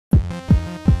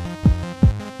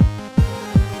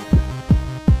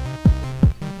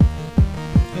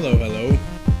Hello, hello.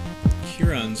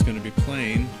 Kieran's going to be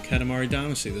playing Katamari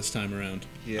Damacy this time around.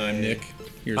 Yay. I'm Nick.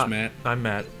 Here's Matt. I'm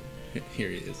Matt. Here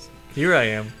he is. Here I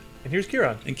am. And here's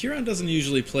Kieran. And Kieran doesn't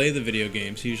usually play the video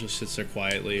games. He usually sits there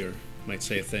quietly or might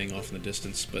say a thing off in the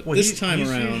distance. But this time he's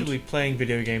around... usually playing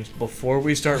video games before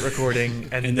we start recording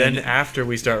and then after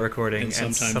we start recording. And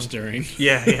sometimes during.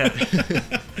 Yeah.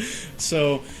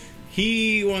 So...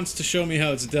 he wants to show me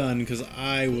how it's done because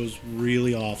I was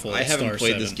really awful I at haven't Star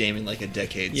played 7. this game in like a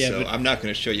decade, Yeah, so but- I'm not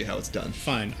going to show you how it's done.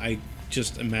 Fine. I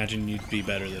just imagine you'd be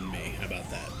better than me. How about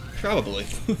that? Probably.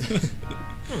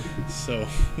 So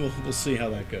we'll see how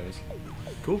that goes.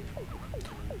 Cool.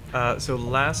 So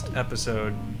last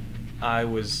episode, I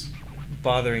was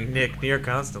bothering Nick near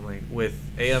constantly with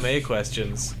AMA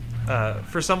questions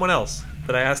for someone else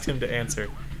that I asked him to answer,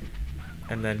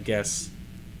 and then guess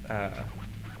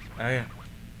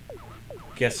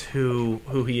who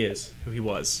he is, who he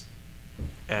was,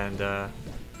 and so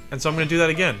I'm going to do that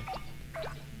again.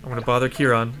 I'm going to bother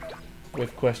Kieran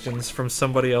with questions from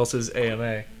somebody else's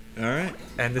AMA. All right.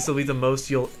 And this will be the most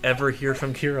you'll ever hear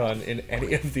from Kieran in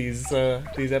any of these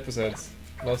episodes,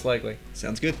 most likely.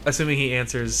 Sounds good. Assuming he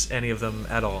answers any of them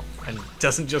at all, and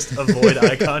doesn't just avoid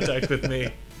eye contact with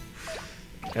me,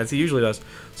 as he usually does.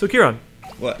 So, Kieran,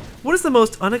 what is the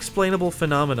most unexplainable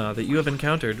phenomena that you have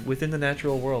encountered within the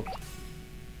natural world?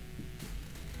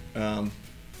 The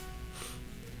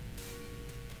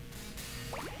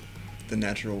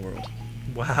natural world.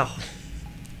 Wow.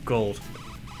 Gold.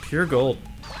 Pure gold.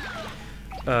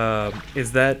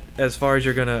 Is that as far as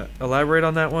you're going to elaborate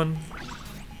on that one?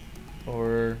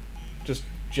 Or just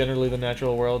generally the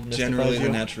natural world mystifies Generally you? the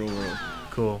natural world.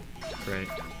 Cool. Great.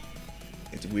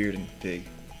 It's weird and big.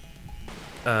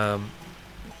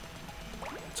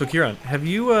 So, Kieran, have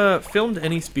you filmed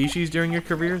any species during your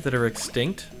career that are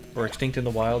extinct or extinct in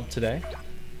the wild today?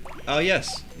 Oh,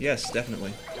 yes. Yes,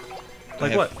 definitely. Like I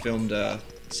have what? filmed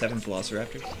 7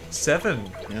 velociraptors.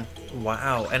 7? Yeah.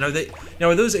 Wow. And are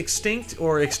those extinct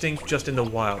or extinct just in the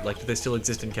wild? Like, do they still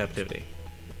exist in captivity?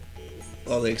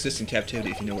 Well, they exist in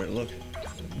captivity if you know where to look.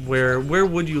 Where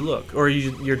would you look? Or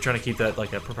you're trying to keep that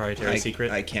like a proprietary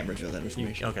secret? I can't reveal that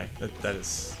information. Okay, that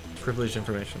is privileged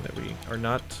information that we are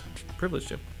not privileged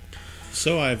to.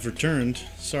 So I've returned.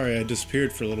 Sorry, I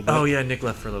disappeared for a little bit. Oh yeah, Nick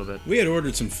left for a little bit. We had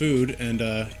ordered some food, and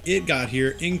it got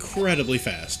here incredibly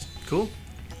fast. Cool.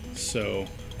 So...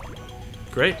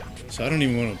 great. So I don't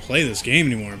even want to play this game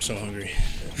anymore. I'm so hungry.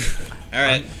 All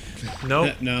right.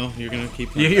 Nope. No, you're gonna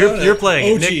keep playing. You're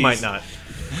playing. Oh, Nick geez. might not.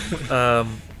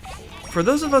 For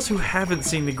those of us who haven't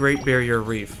seen the Great Barrier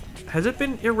Reef, has it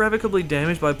been irrevocably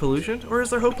damaged by pollution, or is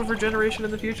there hope of regeneration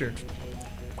in the future?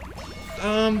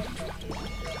 I'm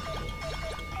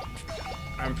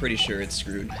pretty sure it's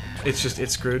screwed.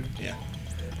 It's screwed. Yeah.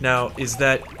 Now, is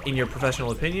that in your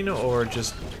professional opinion, or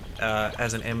just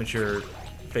as an amateur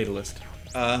fatalist?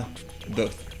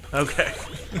 Both. Okay,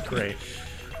 great.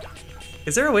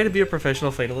 Is there a way to be a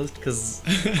professional fatalist? Because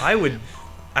I would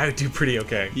do pretty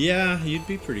okay. Yeah, you'd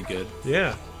be pretty good.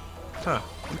 Yeah. Huh.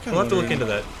 We'll have to look into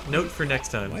that. Note for next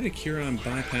time. Why did Kieran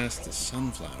bypass the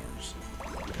sunflowers?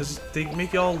 Because they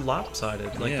make you all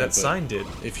lopsided, like Yeah, that but sign did.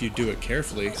 If you do it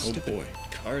carefully, Stupid oh boy.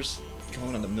 Cars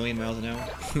going on a million miles an hour.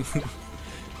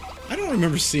 I don't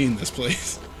remember seeing this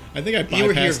place. I think I bypassed You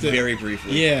were here it very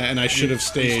briefly. Yeah, and I should have You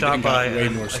stayed stopped and got by, way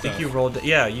and more I stuff. think you rolled.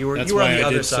 Yeah, you were. That's You were on why the I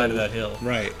other did side so- of that hill.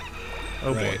 Right.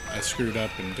 Oh Right. boy. I screwed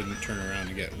up and didn't turn around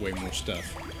and get way more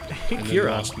stuff. And then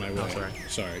Kieran. lost my way. Oh, sorry.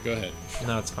 Sorry, go ahead.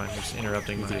 No, it's fine. You're just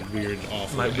interrupting With my. your weird,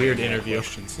 awful, my weird animal interview.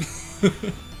 questions.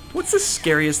 What's the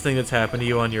scariest thing that's happened to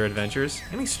you on your adventures?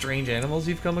 Any strange animals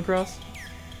you've come across?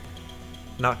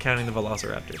 Not counting the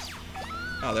velociraptors.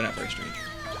 Oh, they're not very strange.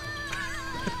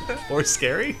 Or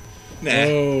scary? Nah.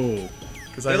 Oh.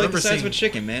 Because They're I like remember the size seeing. of a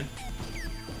chicken, man.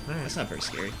 Alright. That's not very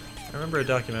scary. I remember a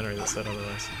documentary that said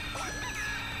otherwise.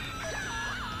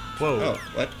 Whoa. Oh,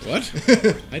 what?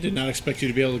 What? I did not expect you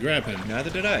to be able to grab him.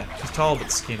 Neither did I. He's tall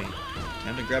but skinny.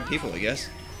 Time to grab people, I guess.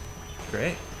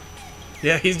 Great.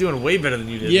 Yeah, he's doing way better than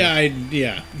you did. Yeah,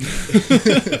 yeah.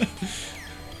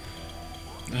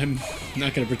 I'm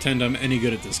not going to pretend I'm any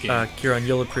good at this game. Kieran,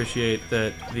 you'll appreciate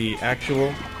that the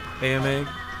actual AMA,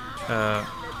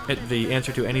 the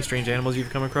answer to any strange animals you've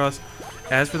come across,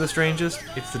 as for the strangest,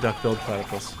 it's the duck-billed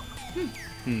platypus.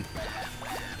 So there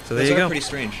Those you are go. pretty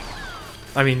strange.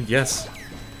 I mean, yes.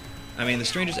 I mean, the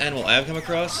strangest animal I've come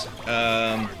across,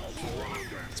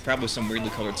 it's probably some weirdly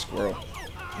colored squirrel.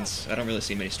 I don't really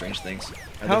see many strange things.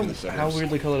 I live in the suburbs. How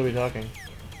weirdly colored are we talking?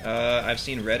 I've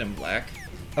seen red and black.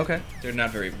 Okay. They're not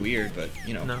very weird, but,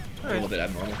 you know, No. a little bit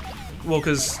abnormal. Well,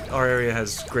 because our area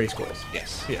has gray squirrels.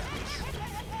 Yes. Yeah.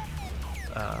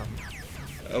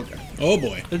 Okay. Oh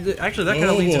boy. Actually, that kind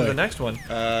of Oh, leads boy. into the next one.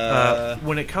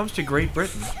 When it comes to Great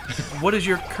Britain, what is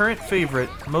your current favorite,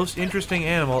 most interesting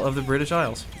animal of the British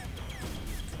Isles?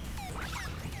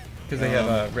 Because they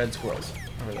have red squirrels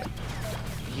over there.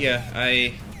 Yeah,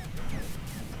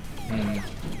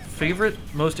 Favorite,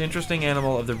 most interesting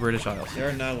animal of the British Isles? there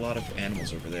are not a lot of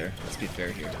animals over there. Let's be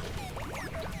fair here. There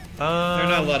There are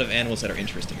not a lot of animals that are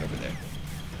interesting over there.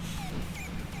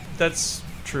 That's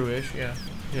true-ish, yeah.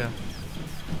 Yeah.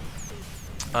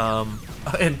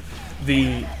 And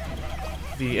the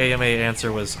AMA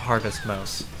answer was harvest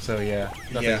mouse. So yeah,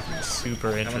 nothing Yeah. super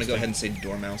interesting. I'm gonna go ahead and say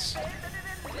dormouse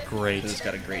Great. because it's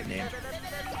got a great name.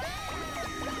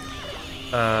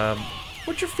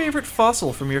 What's your favorite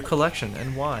fossil from your collection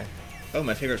and why? Oh,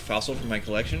 my favorite fossil from my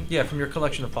collection? Yeah, from your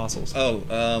collection of fossils. Oh,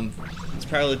 it's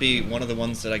probably be one of the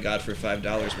ones that I got for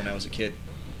 $5 when I was a kid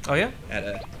Oh yeah?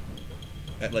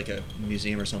 at like a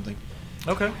museum or something.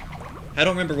 Okay. I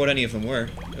don't remember what any of them were.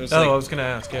 It was I was gonna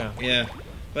ask. Yeah. yeah,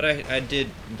 but I did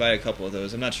buy a couple of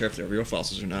those. I'm not sure if they're real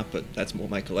fossils or not, but that's what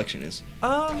my collection is.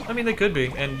 I mean they could be,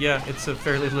 and yeah, it's a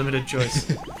fairly limited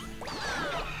choice.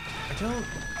 I don't.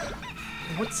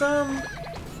 What's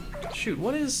Shoot,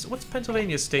 what's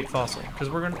Pennsylvania's state fossil? Because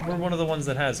we're one of the ones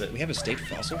that has it. We have a state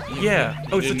fossil? Yeah.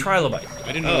 Oh, it's the trilobite. I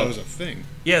didn't know that was a thing.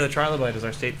 Yeah, the trilobite is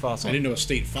our state fossil. I didn't know a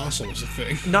state fossil was a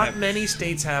thing. Not many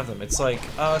states have them. It's like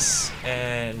us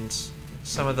and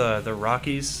some of the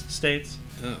Rockies states.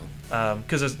 Oh.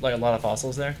 Because there's like a lot of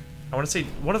fossils there. I want to say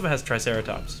one of them has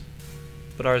Triceratops,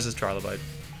 but ours is trilobite.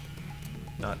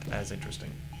 Not as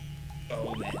interesting.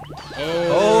 Oh, man.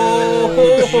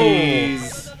 Oh,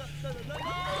 jeez.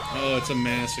 Oh, it's a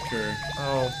massacre.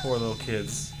 Oh, poor little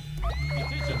kids.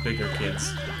 And bigger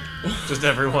kids. Just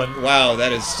everyone. Wow,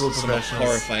 that is School some professionals.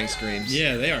 horrifying screams.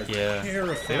 Yeah, they are Yeah.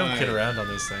 terrifying. They don't kid around on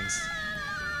these things.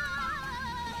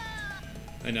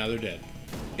 And now they're dead.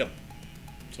 Yep.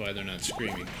 That's why they're not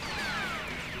screaming.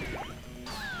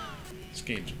 This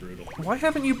game's brutal. Why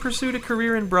haven't you pursued a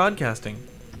career in broadcasting?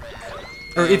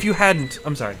 Or if you hadn't,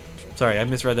 I'm sorry. Sorry, I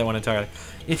misread that one entirely.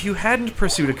 If you hadn't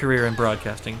pursued a career in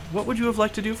broadcasting, what would you have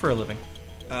liked to do for a living?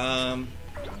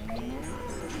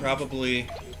 Probably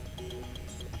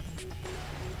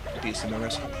be a sumo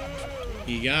wrestler.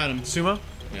 You got him. Sumo?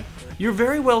 Yeah. You're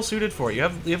very well suited for it. You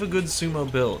have a good sumo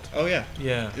build. Oh yeah.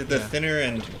 Yeah. The yeah. thinner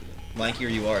and lankier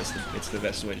you are, it's the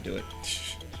best way to do it.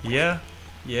 Yeah,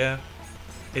 yeah.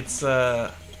 It's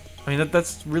I mean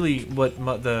that's really what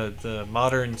the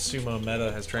modern sumo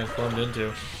meta has transformed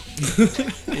into.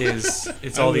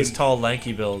 It's all these tall,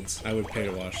 lanky builds. I would pay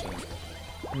to watch that.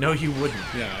 No, you wouldn't.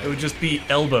 Yeah, it would just be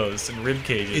elbows and rib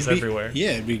cages everywhere.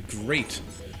 Yeah, it'd be great.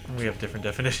 We have different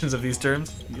definitions of these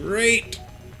terms. Great.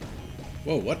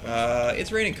 Whoa, what?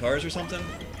 It's raining cars or something.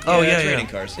 Oh yeah, it's yeah. raining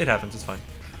cars. It happens. It's fine.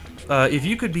 If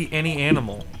you could be any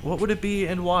animal, what would it be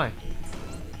and why?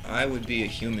 I would be a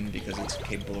human because it's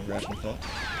capable of rational thought.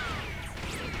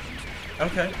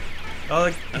 Okay. Oh,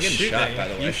 like, I'm getting shot, by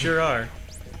the way. You sure are.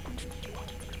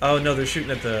 Oh no, they're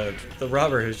shooting at the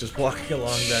robber who's just walking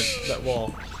along that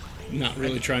wall Not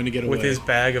really trying to get away. with his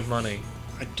bag of money.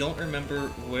 I don't remember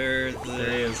where There he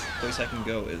the is. place I can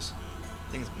go is.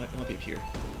 I think it might be up here.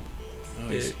 Oh,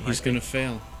 It he's might gonna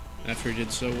fail after he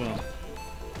did so well.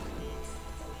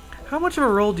 How much of a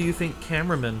role do you think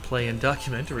cameramen play in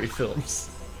documentary films?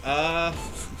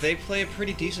 They play a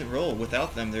pretty decent role.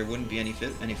 Without them, there wouldn't be any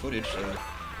footage.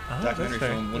 Documentary fair.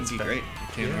 film wouldn't That's be fair. great.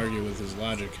 I can't argue with his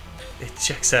logic. It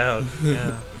checks out.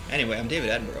 Yeah. Anyway, I'm David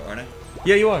Attenborough, aren't I?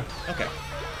 Yeah, you are. Okay.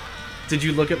 Did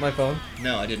you look at my phone?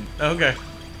 No, I didn't. Okay.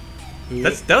 Who?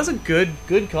 That was a good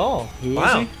call. Who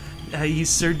wow. is He's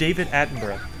Sir David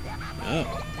Attenborough.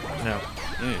 Oh, No,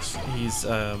 nice. he's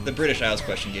The British Isles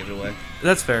question gave it away.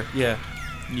 That's fair. Yeah.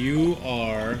 You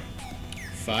are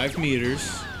 5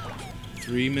 meters,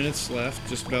 3 minutes left,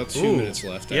 just about 2 Ooh. minutes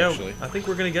left, Yeah, actually. I think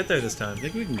we're gonna get there this time. I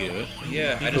think we can do it.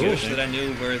 Yeah, I just Cool. wish that I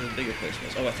knew where the bigger place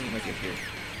was. Oh, I think it might be up here.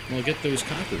 Well, get those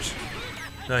coppers.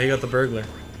 No, he got the burglar.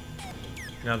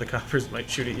 Now the coppers might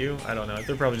shoot at you. I don't know.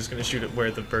 They're probably just gonna shoot at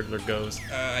where the burglar goes.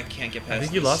 I can't get past I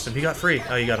think you this. lost him. He got free.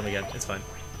 Oh, you got him again. It's fine.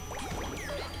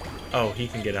 Oh, he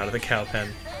can get out of the cow pen.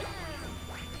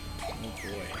 Oh,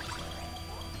 boy.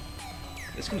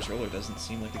 This controller doesn't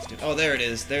seem like it's doing... Oh, there it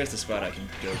is. There's the spot I can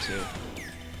go to.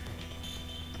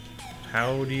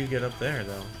 How do you get up there,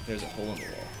 though? There's a hole in the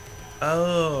wall.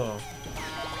 Oh.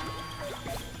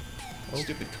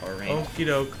 Stupid car rain. Okie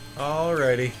doke.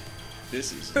 Alrighty.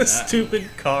 This is not Stupid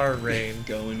car rain.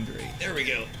 going great. There we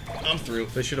go. I'm through.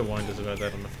 They should have warned us about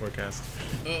that on the forecast.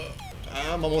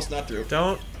 I'm almost not through.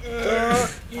 Don't.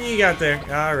 You got there.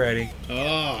 Alrighty.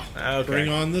 Oh, Okay. bring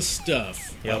on the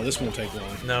stuff. Yep. Oh, this won't take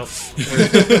long. No,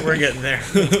 we're getting there.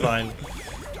 It's fine.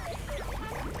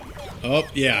 Oh,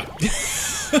 yeah.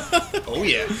 Oh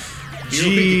yeah. Here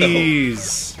we go.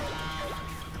 Jeez.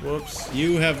 Whoops.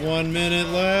 You have 1 minute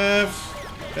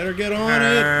left. Better get on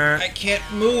it. I can't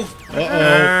move.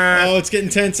 Uh-oh. Oh, it's getting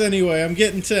tense anyway. I'm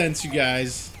getting tense, you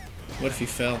guys. What if he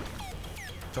fell?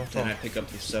 Don't fall. Then I pick up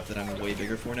the stuff that I'm way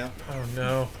bigger for now. Oh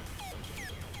no.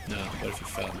 No, what if he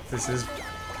fell? This is.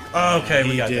 Oh, okay,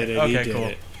 we He got did it. it, he Okay, did cool.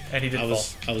 it. And he did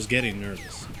I was getting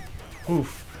nervous. fall.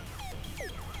 Oof.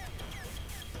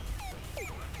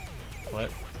 What?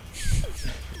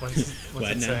 What's What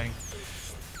it now? saying?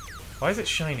 Why is it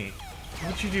shiny?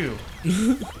 What'd you do?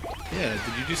 Yeah,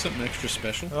 did you do something extra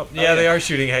special? Oh, yeah, they are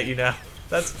shooting at you now.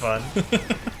 That's fun.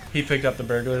 He picked up the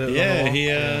burglar that was on the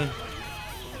Yeah, wall.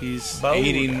 he's Bow.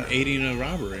 aiding a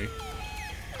robbery.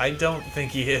 I don't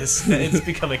think he is. It's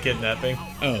become a kidnapping.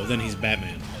 Oh, then he's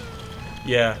Batman.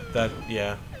 Yeah,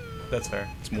 that's fair.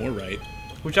 It's more right.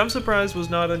 Which I'm surprised was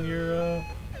not on your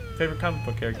favorite comic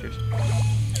book characters.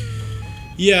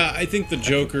 Yeah, I think the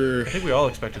Joker. I think we all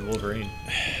expected Wolverine.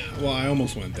 Well, I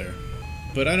almost went there,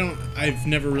 but I've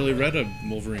never really read a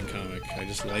Wolverine comic. I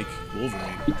just like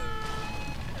Wolverine.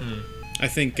 I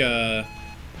think the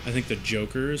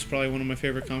Joker is probably one of my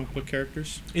favorite comic book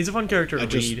characters. He's a fun character to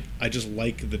read. I just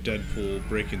like the Deadpool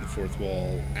breaking the fourth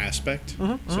wall aspect.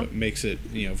 So it makes it,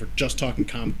 for just talking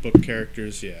comic book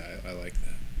characters, yeah, I like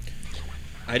that.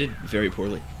 I did very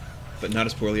poorly, but not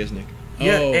as poorly as Nick.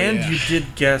 Yeah, Oh, and yeah. you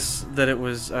did guess that it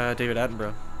was David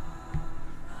Attenborough.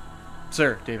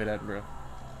 Sir David Attenborough.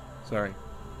 Sorry.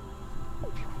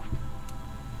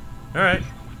 All right.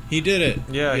 He did it.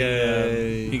 Yeah,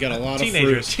 he got a lot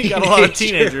teenagers. of fruit. He got a lot of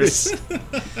teenagers.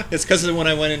 It's because of when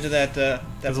I went into that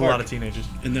There's a park. lot of teenagers.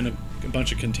 And then a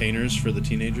bunch of containers for the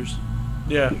teenagers.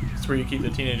 Yeah, it's where you keep the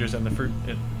teenagers and the fruit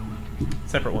in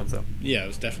separate ones, though. Yeah, it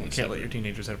was definitely Can't let your separate.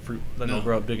 teenagers have fruit. Then No. they'll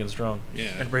grow up big and strong.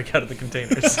 Yeah. And break out of the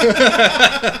containers.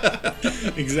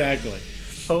 Exactly.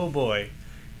 Oh boy.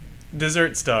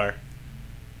 Dessert star.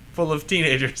 Full of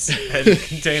teenagers and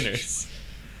containers.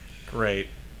 Great.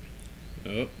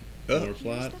 Oh, Oh. more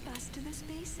plot. The bus to the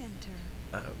space center.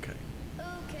 Okay.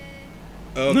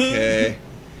 Okay.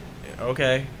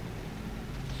 Okay.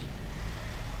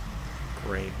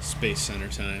 Great. Space Center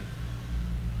time.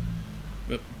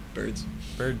 Oop, Birds.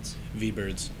 Birds.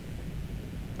 V-Birds.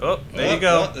 Oh, there you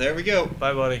go. Oh, there we go.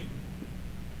 Bye, buddy.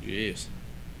 Jeez.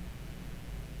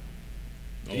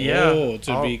 Oh, Yeah.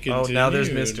 to be continued. Oh, now there's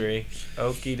mystery.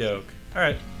 Okie doke. All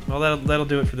right. Well, that'll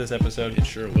do it for this episode. It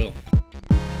sure will.